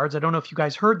 80 yards. I don't know if you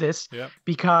guys heard this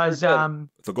because for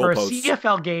a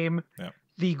CFL game,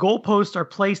 the goalposts are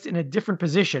placed in a different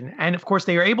position. And of course,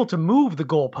 they are able to move the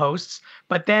goalposts,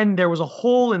 but then there was a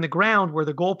hole in the ground where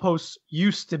the goalposts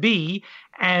used to be.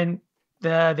 And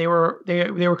they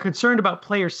were concerned about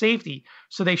player safety.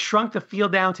 So they shrunk the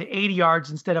field down to 80 yards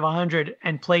instead of 100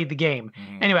 and played the game.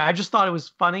 Mm-hmm. Anyway, I just thought it was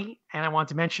funny and I want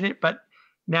to mention it. But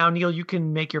now, Neil, you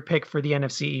can make your pick for the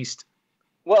NFC East.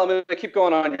 Well, I'm going to keep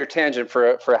going on your tangent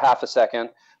for half a second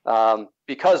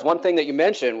because one thing that you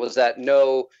mentioned was that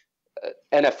no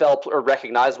NFL or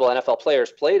recognizable NFL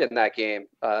players played in that game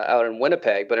out in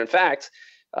Winnipeg. But in fact,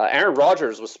 Aaron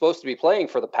Rodgers was supposed to be playing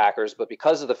for the Packers, but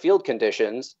because of the field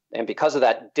conditions and because of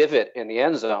that divot in the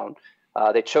end zone,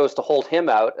 they chose to hold him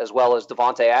out, as well as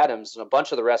Devontae Adams and a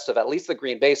bunch of the rest of at least the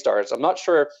Green Bay stars. I'm not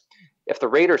sure if the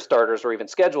Raiders starters were even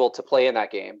scheduled to play in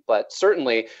that game, but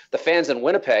certainly the fans in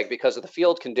Winnipeg, because of the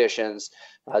field conditions,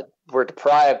 were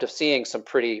deprived of seeing some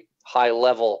pretty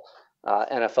high-level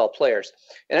NFL players.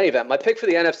 In any event, my pick for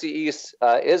the NFC East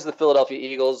is the Philadelphia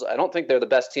Eagles. I don't think they're the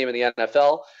best team in the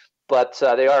NFL, but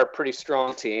they are a pretty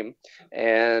strong team.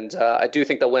 And I do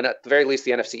think they'll win at the very least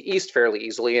the NFC East fairly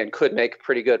easily and could make a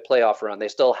pretty good playoff run. They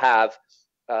still have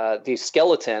the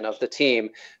skeleton of the team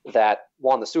that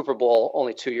won the Super Bowl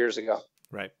only 2 years ago.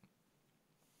 Right.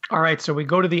 All right, so we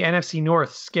go to the NFC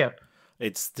North. Skip.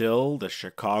 It's still the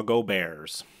Chicago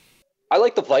Bears. I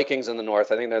like the Vikings in the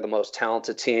North. I think they're the most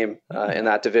talented team in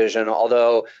that division,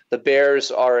 although the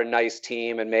Bears are a nice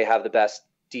team and may have the best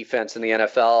defense in the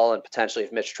NFL, and potentially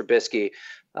if Mitch Trubisky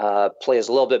plays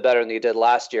a little bit better than he did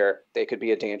last year, they could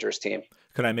be a dangerous team.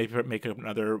 Could I make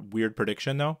another weird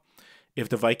prediction, though? If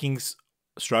the Vikings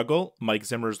struggle, Mike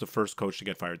Zimmer is the first coach to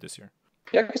get fired this year.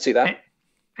 Yeah, I can see that.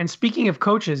 And speaking of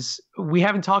coaches, we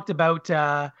haven't talked about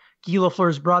Guy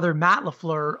LaFleur's brother, Matt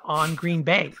LaFleur, on Green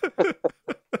Bay.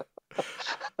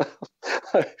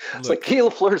 It's like Guy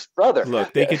LaFleur's brother.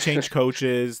 Look, they can change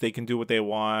coaches. They can do what they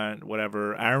want,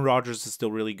 whatever. Aaron Rodgers is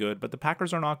still really good, but the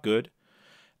Packers are not good.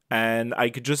 And I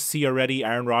could just see already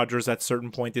Aaron Rodgers at a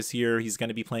certain point this year, he's going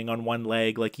to be playing on one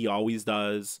leg like he always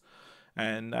does.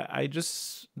 And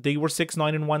they were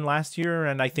 6-9-1 last year,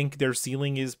 and I think their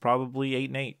ceiling is probably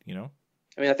 8-8, you know?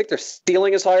 I mean, I think their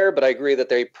ceiling is higher, but I agree that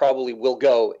they probably will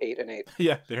go 8-8.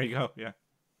 Yeah, there you go. Yeah.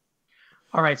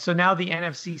 All right, so now the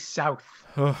NFC South.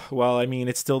 Well, I mean,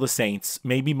 it's still the Saints.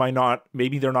 Maybe they're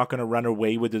not going to run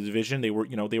away with the division. They were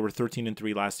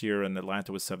 13-3 last year, and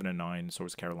Atlanta was 7-9. So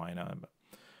was Carolina.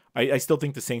 I still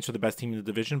think the Saints are the best team in the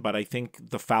division, but I think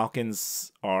the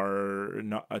Falcons are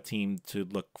not a team to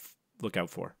look out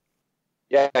for.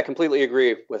 Yeah, I completely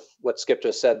agree with what Skip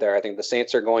just said there. I think the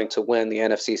Saints are going to win the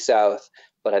NFC South,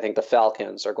 but I think the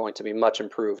Falcons are going to be much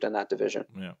improved in that division.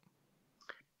 Yeah.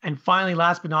 And finally,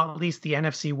 last but not least, the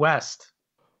NFC West.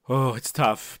 Oh, it's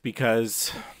tough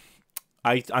because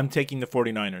I'm taking the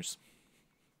 49ers.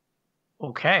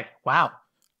 Okay. Wow.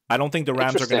 I don't think the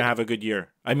Rams are going to have a good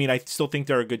year. I mean, I still think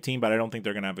they're a good team, but I don't think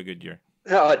they're going to have a good year.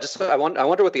 No, I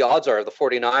wonder what the odds are of the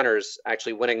 49ers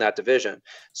actually winning that division.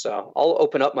 So I'll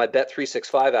open up my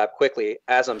Bet365 app quickly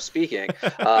as I'm speaking.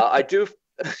 I do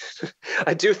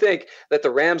think that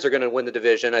the Rams are going to win the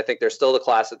division. I think they're still the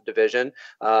class of the division.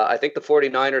 I think the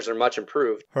 49ers are much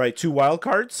improved. All right, 2 wild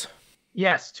cards?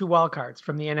 Yes, 2 wild cards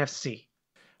from the NFC.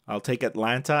 I'll take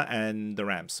Atlanta and the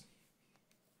Rams.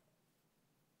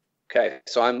 Okay,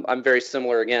 so I'm very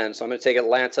similar again. So I'm going to take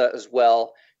Atlanta as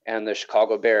well and the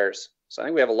Chicago Bears. So I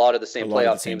think we have a lot of the same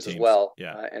playoff teams as well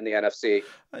in the NFC.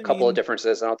 A couple of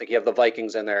differences. I don't think you have the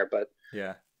Vikings in there, but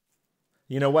yeah.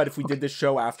 You know what? If we did this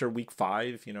show after week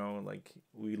 5, like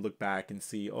we look back and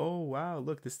see, oh wow,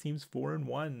 look, this team's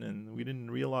 4-1, and we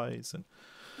didn't realize. And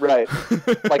right,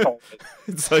 like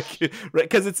it's like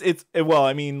because it's well,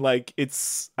 I mean, like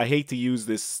I hate to use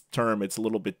this term, it's a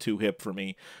little bit too hip for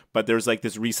me, but there's like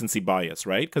this recency bias,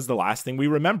 right? Because the last thing we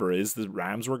remember is the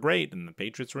Rams were great and the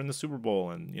Patriots were in the Super Bowl,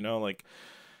 and like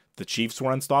the Chiefs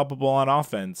were unstoppable on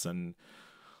offense,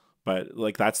 but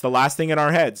like that's the last thing in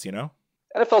our heads,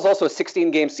 NFL is also a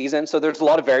 16-game season, so there's a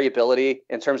lot of variability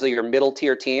in terms of your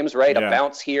middle-tier teams, right? Yeah. A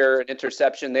bounce here, an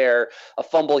interception there, a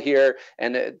fumble here,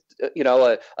 and a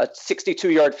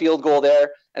 62-yard field goal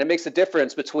there, and it makes a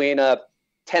difference between a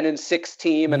 10-6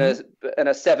 team and a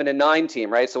 7-9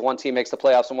 team, right? So one team makes the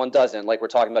playoffs and one doesn't. Like we're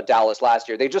talking about Dallas last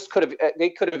year, they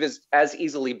could have as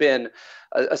easily been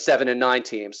a 7-9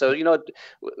 team. So it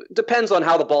depends on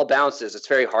how the ball bounces. It's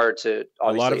very hard to.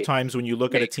 A lot of times when you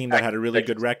look at a team that had a really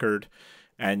good record.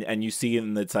 And you see,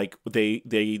 and it's like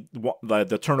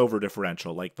the turnover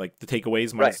differential, like the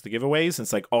takeaways minus the giveaways. And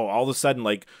it's like, oh, all of a sudden,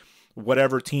 like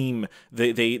whatever team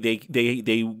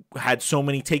they had so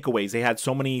many takeaways, they had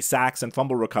so many sacks and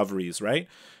fumble recoveries, right?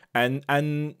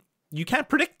 And you can't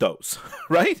predict those,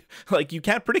 right? Like you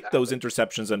can't predict those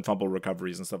interceptions and fumble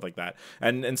recoveries and stuff like that.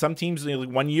 And some teams,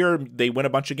 one year they win a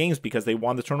bunch of games because they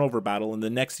won the turnover battle, and the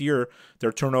next year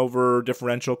their turnover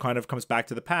differential kind of comes back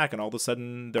to the pack, and all of a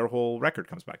sudden their whole record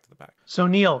comes back to the pack. So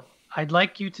Neil, I'd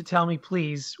like you to tell me,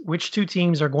 please, which 2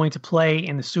 teams are going to play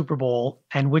in the Super Bowl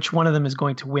and which one of them is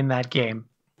going to win that game.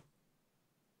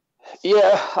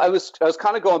 Yeah, I was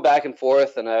kind of going back and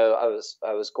forth, and I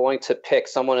was going to pick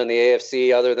someone in the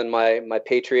AFC other than my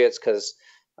Patriots because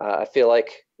I feel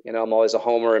like I'm always a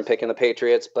homer and picking the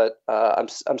Patriots, but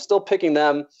I'm still picking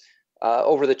them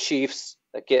over the Chiefs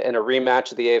in a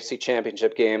rematch of the AFC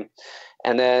Championship game,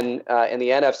 and then in the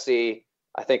NFC,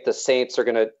 I think the Saints are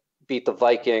going to beat the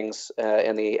Vikings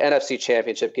in the NFC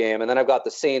Championship game, and then I've got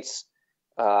the Saints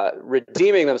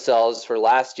redeeming themselves for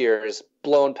last year's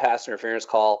blown pass interference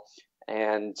call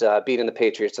and beating the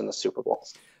Patriots in the Super Bowl.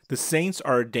 The Saints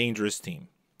are a dangerous team.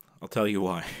 I'll tell you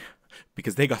why.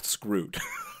 because they got screwed,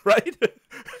 right?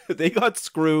 They got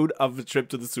screwed of the trip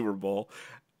to the Super Bowl,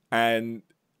 and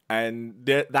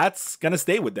that's gonna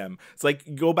stay with them. It's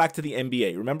like, go back to the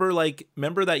NBA.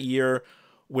 Remember that year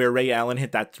where Ray Allen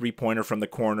hit that 3-pointer from the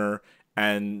corner,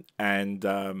 and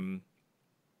the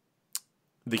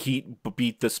Heat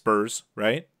beat the Spurs,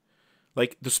 right?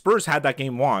 Like, the Spurs had that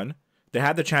game won. They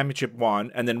had the championship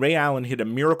won, and then Ray Allen hit a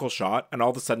miracle shot, and all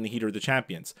of a sudden the Heat are the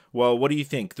champions. Well, what do you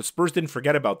think? The Spurs didn't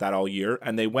forget about that all year,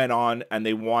 and they went on, and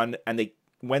they won, and they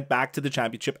went back to the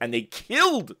championship, and they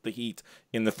killed the Heat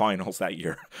in the finals that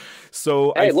year.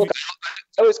 So hey, look,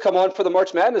 I always come on for the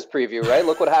March Madness preview, right?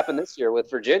 Look what happened this year with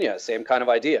Virginia. Same kind of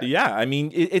idea. Yeah, I mean,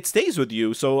 it stays with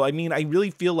you. So, I mean, I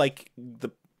really feel like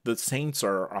the Saints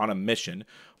are on a mission.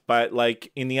 But,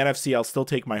 like, in the NFC, I'll still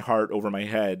take my heart over my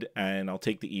head, and I'll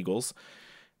take the Eagles.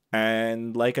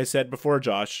 And like I said before,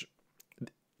 Josh,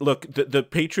 look, the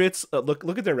Patriots,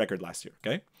 look at their record last year,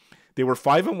 okay? They were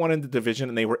 5-1 in the division,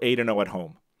 and they were 8-0 at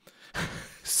home.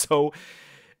 So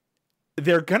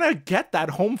they're gonna get that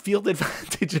home field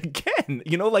advantage again.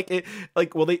 You know, they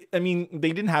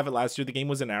didn't have it last year. The game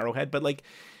was in Arrowhead, but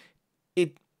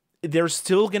they're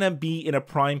still gonna be in a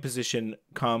prime position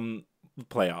come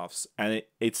playoffs, and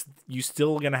you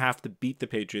still gonna have to beat the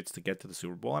Patriots to get to the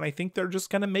Super Bowl, and I think they're just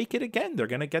gonna make it again. They're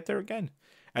gonna get there again,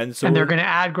 and they're gonna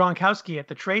add Gronkowski at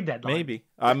the trade deadline. Maybe,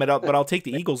 but I'll take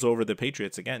the Eagles over the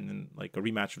Patriots again in like a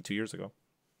rematch from 2 years ago.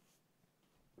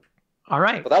 All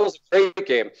right. Well, that was a great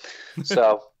game.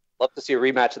 So love to see a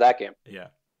rematch of that game. Yeah.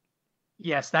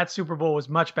 Yes, that Super Bowl was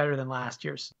much better than last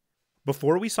year's.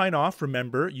 Before we sign off,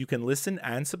 remember, you can listen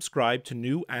and subscribe to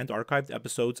new and archived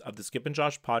episodes of the Skip and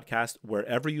Josh podcast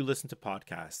wherever you listen to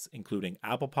podcasts, including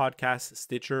Apple Podcasts,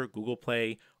 Stitcher, Google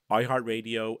Play,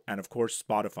 iHeartRadio, and of course,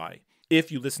 Spotify.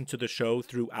 If you listen to the show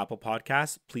through Apple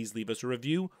Podcasts, please leave us a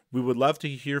review. We would love to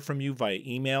hear from you via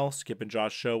email,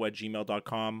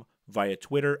 skipandjoshshow@gmail.com, via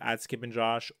Twitter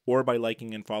 @skipandjosh, or by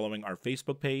liking and following our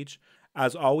Facebook page.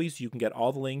 As always, you can get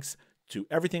all the links to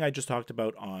everything I just talked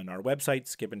about on our website,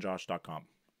 skipandjosh.com.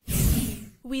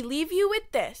 We leave you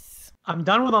with this. I'm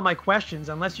done with all my questions.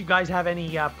 Unless you guys have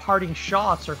any parting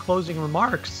shots or closing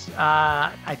remarks,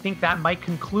 I think that might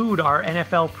conclude our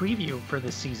NFL preview for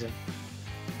this season.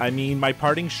 I mean, my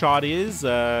parting shot is,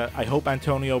 I hope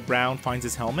Antonio Brown finds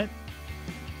his helmet.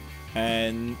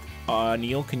 And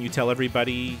Neil, can you tell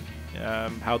everybody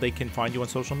how they can find you on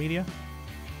social media?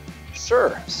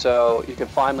 Sure. So you can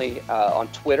find me on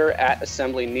Twitter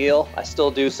 @AssemblyNeil. I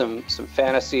still do some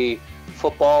fantasy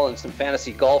football and some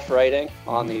fantasy golf writing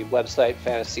on the website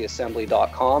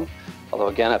fantasyassembly.com. Although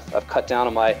again, I've cut down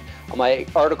on my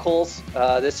articles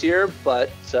this year, but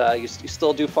you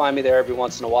still do find me there every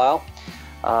once in a while.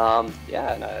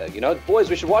 Boys,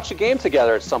 we should watch a game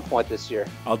together at some point this year.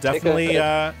 I'll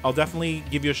definitely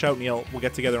give you a shout, Neil. We'll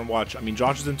get together and watch. I mean,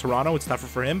 Josh is in Toronto. It's tougher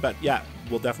for him, but yeah,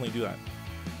 we'll definitely do that.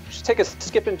 Just take a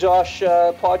Skip and Josh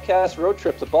podcast road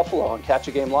trip to Buffalo and catch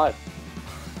a game live.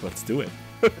 Let's do it.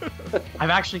 I've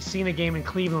actually seen a game in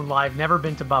Cleveland live. Never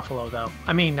been to Buffalo, though.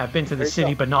 I mean, I've been to the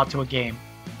city, but not to a game.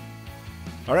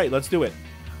 All right, let's do it.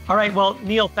 All right. Well,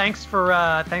 Neil, thanks for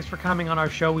coming on our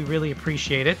show. We really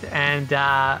appreciate it. And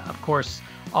of course,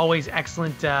 always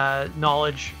excellent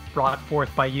knowledge brought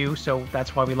forth by you. So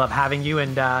that's why we love having you.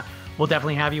 And we'll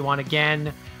definitely have you on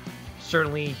again.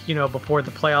 Certainly, before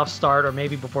the playoffs start or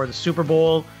maybe before the Super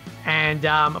Bowl. And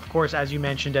of course, as you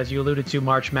mentioned, as you alluded to,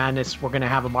 March Madness, we're going to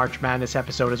have a March Madness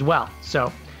episode as well.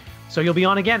 So you'll be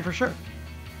on again for sure.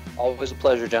 Always a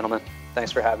pleasure, gentlemen.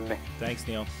 Thanks for having me. Thanks,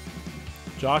 Neil.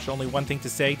 Josh, only one thing to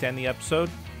say to end the episode.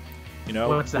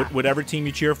 What's that? Whatever team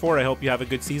you cheer for, I hope you have a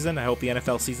good season. I hope the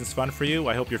NFL season's fun for you.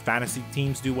 I hope your fantasy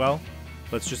teams do well.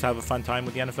 Let's just have a fun time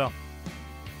with the NFL.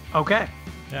 Okay.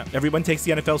 Yeah, everyone takes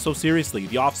the NFL so seriously.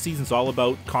 The off season's all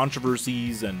about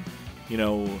controversies and,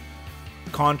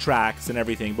 contracts and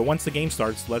everything. But once the game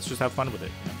starts, let's just have fun with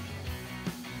it.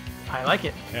 I like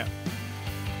it. Yeah.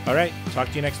 All right. Talk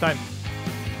to you next time.